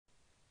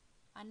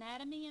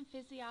Anatomy and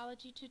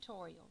Physiology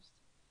Tutorials,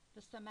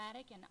 the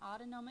Somatic and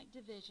Autonomic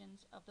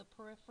Divisions of the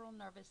Peripheral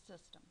Nervous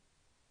System.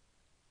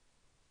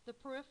 The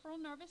peripheral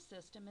nervous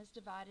system is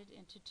divided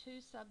into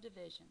two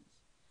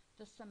subdivisions,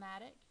 the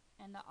somatic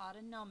and the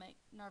autonomic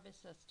nervous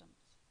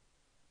systems.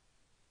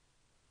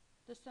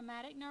 The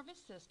somatic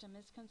nervous system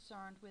is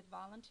concerned with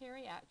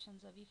voluntary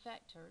actions of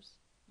effectors,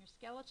 your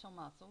skeletal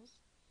muscles,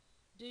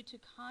 due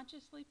to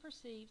consciously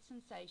perceived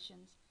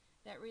sensations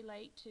that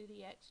relate to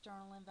the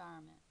external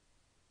environment.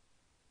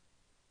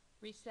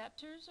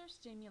 Receptors are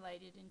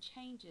stimulated in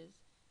changes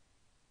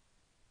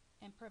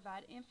and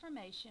provide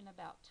information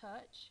about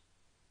touch,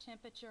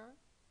 temperature,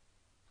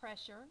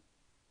 pressure,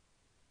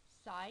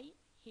 sight,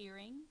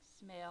 hearing,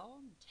 smell,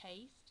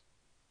 taste,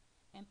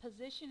 and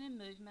position and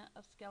movement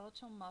of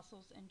skeletal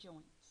muscles and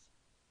joints.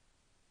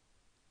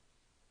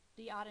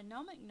 The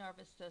autonomic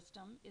nervous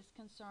system is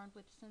concerned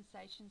with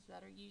sensations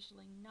that are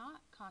usually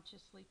not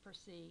consciously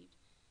perceived,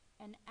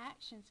 and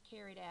actions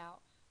carried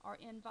out are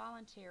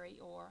involuntary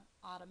or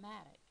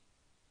automatic.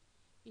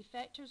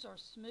 Effectors are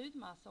smooth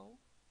muscle,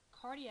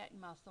 cardiac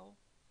muscle,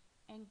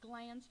 and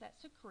glands that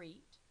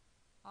secrete,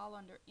 all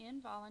under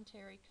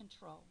involuntary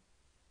control.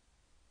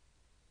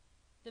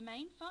 The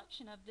main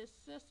function of this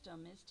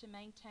system is to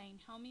maintain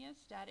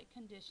homeostatic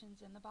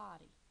conditions in the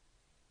body,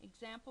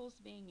 examples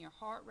being your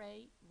heart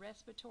rate,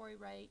 respiratory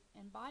rate,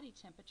 and body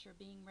temperature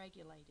being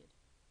regulated.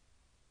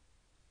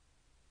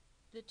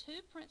 The two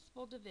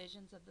principal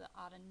divisions of the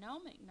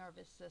autonomic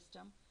nervous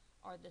system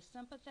are the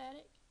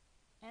sympathetic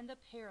and the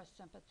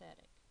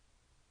parasympathetic.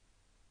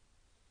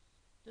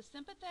 The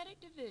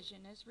sympathetic division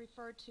is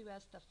referred to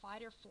as the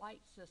fight-or-flight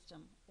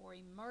system, or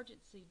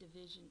emergency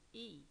division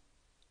E.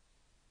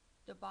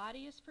 The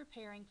body is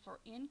preparing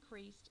for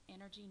increased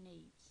energy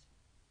needs.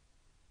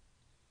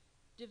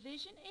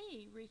 Division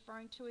E,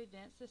 referring to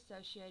events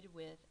associated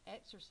with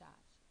exercise,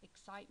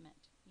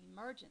 excitement,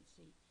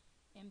 emergency,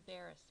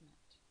 embarrassment.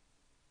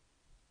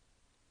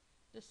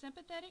 The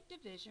sympathetic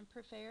division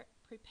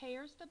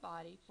prepares the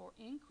body for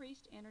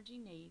increased energy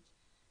needs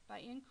by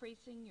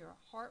increasing your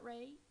heart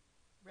rate,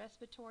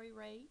 respiratory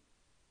rate,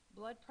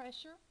 blood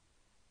pressure,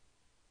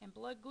 and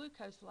blood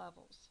glucose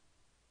levels.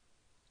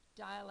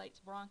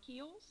 Dilates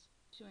bronchioles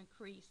to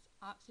increase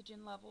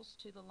oxygen levels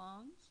to the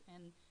lungs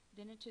and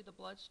then into the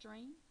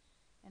bloodstream,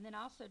 and then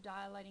also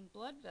dilating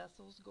blood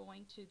vessels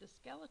going to the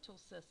skeletal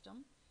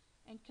system,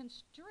 and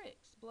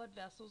constricts blood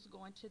vessels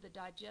going to the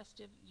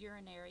digestive,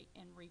 urinary,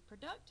 and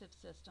reproductive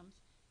systems,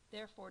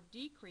 therefore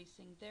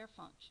decreasing their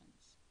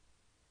functions.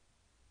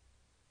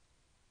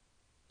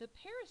 The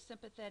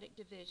parasympathetic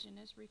division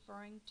is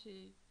referring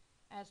to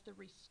as the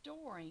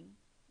restoring,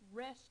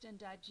 rest and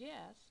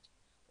digest,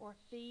 or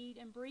feed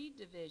and breathe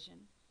division,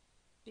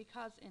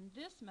 because in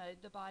this mode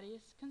the body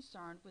is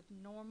concerned with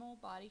normal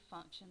body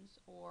functions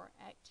or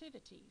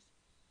activities.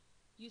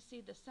 You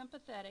see, the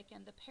sympathetic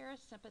and the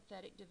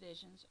parasympathetic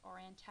divisions are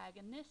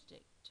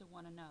antagonistic to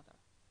one another.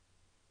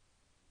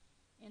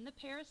 In the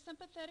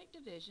parasympathetic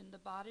division, the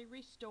body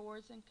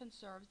restores and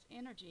conserves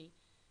energy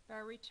by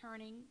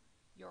returning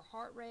your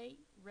heart rate,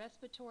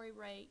 respiratory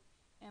rate,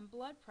 and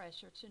blood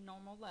pressure to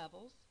normal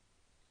levels.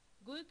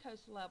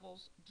 Glucose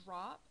levels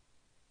drop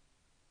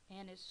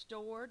and is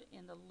stored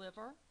in the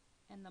liver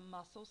and the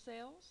muscle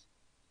cells.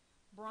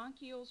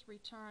 Bronchioles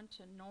return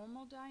to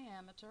normal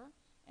diameter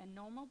and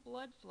normal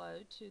blood flow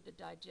to the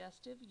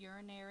digestive,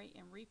 urinary,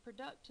 and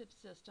reproductive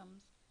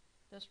systems,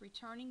 thus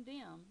returning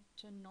them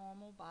to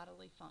normal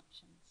bodily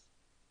functions.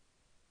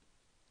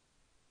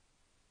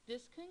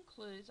 This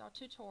concludes our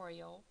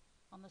tutorial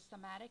on the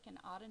somatic and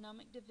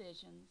autonomic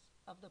divisions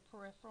of the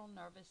peripheral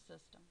nervous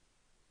system.